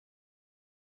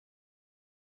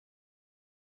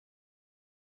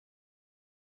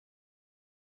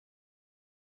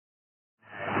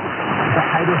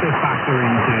factor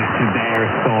into their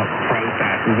thought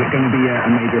process? Is it going to be a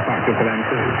major factor for them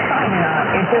too?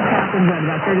 It just happened,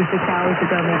 about 36 hours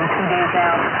ago, maybe 2 days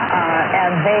now,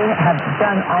 and they have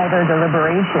done all their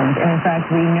deliberations. And in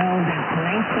fact, we know that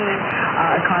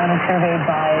 19 economists surveyed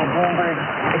by Bloomberg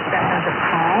expect them to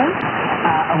calm,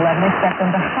 11 expect them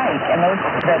to hike, and the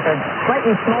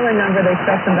slightly smaller number they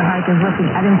expect them to hike is looking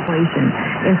at inflation.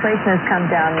 Inflation has come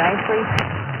down nicely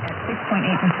at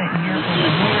 6.8% year over year.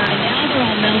 And now they're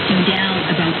all melting down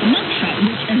about the mugshot,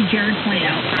 which, as Jared pointed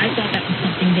out, I thought that was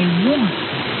something they want.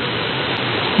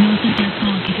 No, it's not their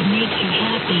fault. If it makes you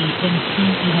happy, then it's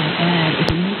not that bad. If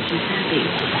it makes you happy,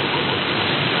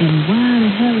 then why the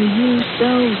hell are you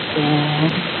so sad?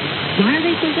 Why are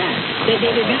they so sad? They're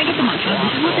going to get the mugshot,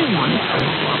 which is what they want.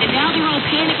 And now they're all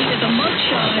panicking that the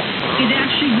mugshot is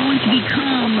actually going to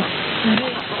become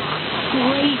this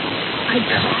great,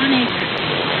 iconic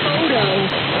photo.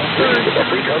 With a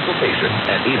free consultation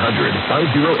at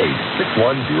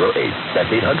 800-508-6108. That's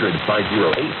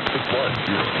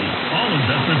 800-508-6108. All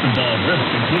investments involve risk,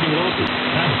 including losses.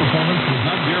 Past performance does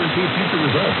not guarantee future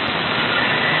results.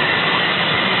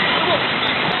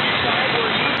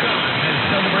 Has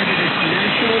celebrated its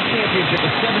national championship,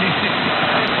 the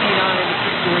 76-59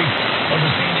 victory of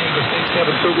the San Diego State.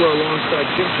 Kevin Kugler alongside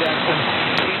Jim Jackson,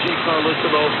 PJ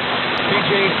Carlissimo.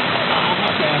 PJ, I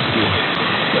have to ask you.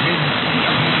 I mean,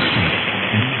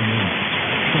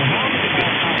 so how did it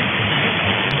get out?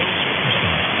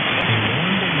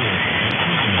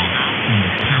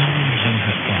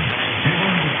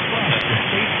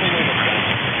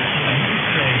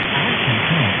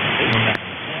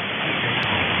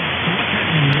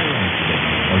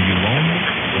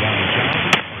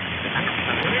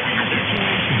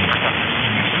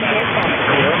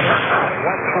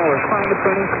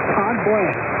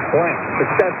 Blank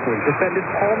successfully defended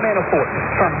Paul Manafort,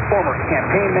 Trump's former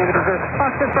campaign manager.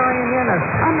 Fox's Brian Yennas.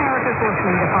 America's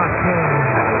listening to Fox News.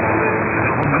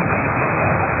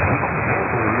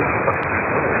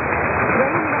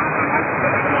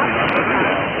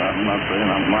 I'm not saying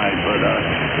I'm right, but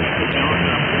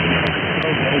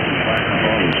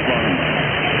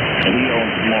and he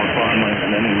owns more farmland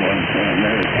than anyone in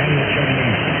America.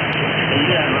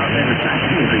 Yeah, not in the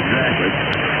Chinese, exactly.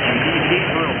 And he's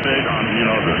real big on,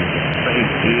 the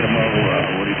fake GMO,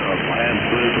 what do you call it, plant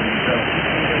foods and stuff.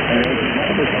 And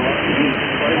there's a lot of these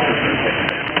places that,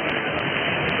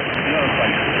 it's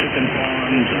like chicken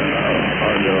farms or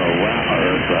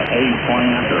the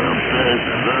eggplant or this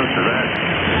or this or that.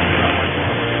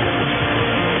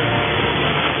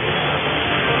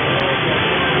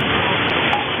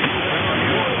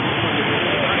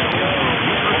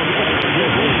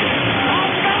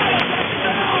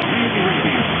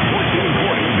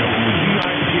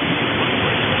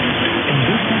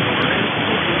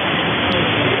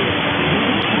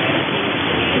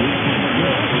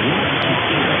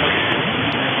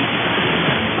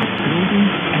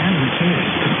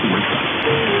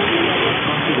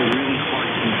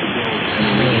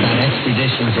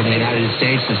 For the United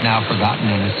States is now forgotten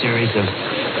in a series of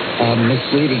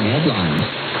misleading headlines.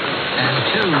 And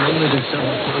two, rumors of some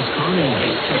postponing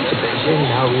the trip to Beijing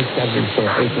now rescheduled for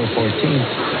April 14th,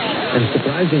 and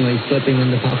surprisingly slipping in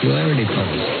the popularity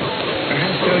polls.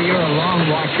 Perhaps, Joe, you're a long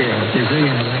watcher of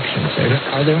Brazilian elections.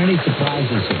 Are there any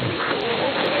surprises here?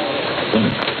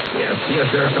 Yes,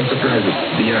 there are some surprises.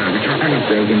 The return of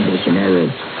President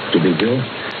Bolsonaro to Brazil,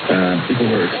 people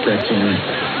were expecting much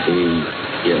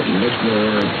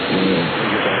more,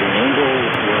 the angel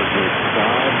was with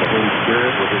God, the Holy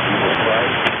Spirit, was with Jesus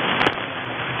Christ.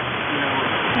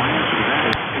 My answer to that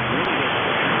is it really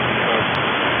doesn't,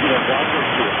 because, God goes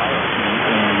to a higher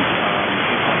and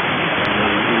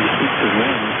he speaks his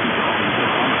name, he speaks all his good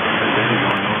promise, and every day you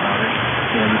want to know about it.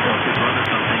 And you tell your brother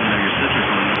something, your sister's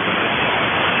going to know about it.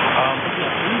 But yeah,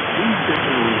 we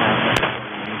definitely have that. I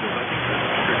think the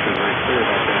scripture is very clear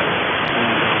about that.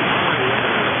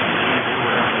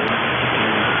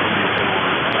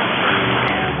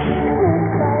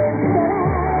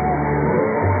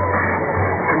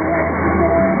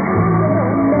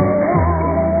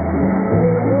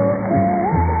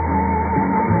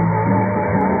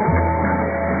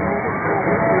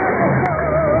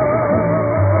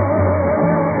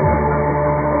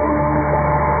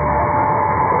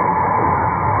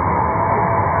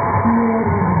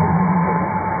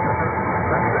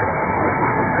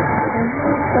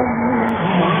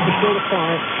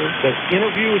 The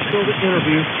interview was still the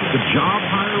interview. The job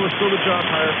hire was still the job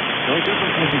hire. The only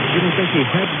difference was he didn't think he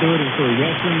had to do it until he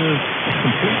walked in there.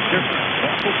 Complete different.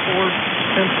 Buckle cord,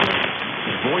 pencil.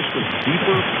 His voice was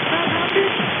deeper.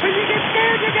 When you get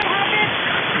scared, you get happy.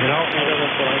 You know,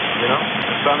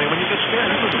 I mean, when you get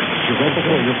scared, your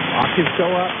octaves go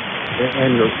up,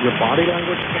 and your body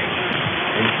language changes,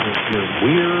 and you're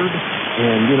weird,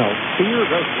 and, fear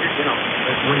goes,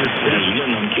 when you're scared.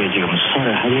 1년 넘게 지금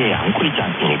수사를 하지 않고 있지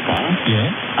않습니까? 예.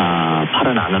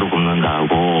 팔은 안으로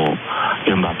굽는다고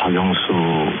이른바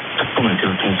박영수 특검을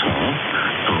비롯해서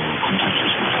또 검찰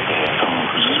출신들에 대해서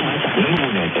수사하지 않는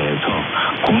부분에 대해서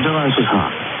공정한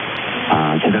수사,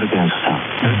 제대로 된 수사를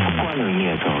촉구하는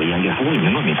의미에서 이야기를 하고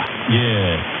있는 겁니다.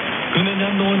 예. 그런데 이제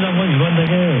한동훈 장관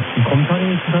일관되게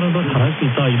검찰이 수사를 더 잘할 수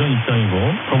있다 이런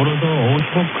입장이고, 더불어서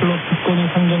 55클럽 특권이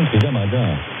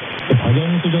상정되자마자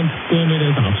박영수 전 특검에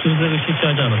대해서 압수수색을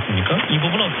실시하지 않았습니까? 이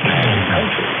부분은 어떻게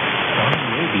생각하십니까? Saudi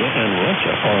Arabia and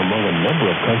Russia are among a number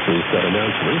of countries that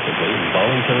announced recently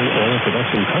voluntary oil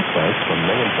production cutbacks from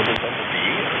no incident under the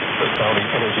year. The Saudi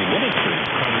Energy Ministry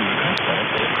calling the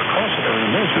cutbacks a precautionary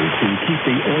measure to keep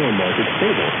the oil market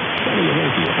stable. Saudi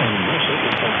Arabia and Russia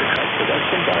intend to cut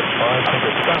production by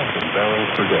 500,000 barrels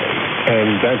per day. And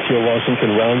that's your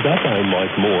Washington Roundup. I'm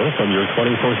Mike Moore from your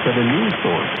 24/7 news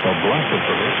source, the Black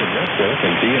Information Network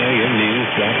and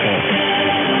BAMnews.com.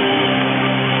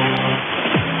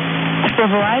 For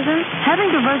Verizon,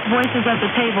 having diverse voices at the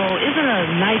table isn't a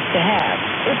nice to have.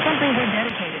 It's something we're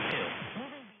dedicated to.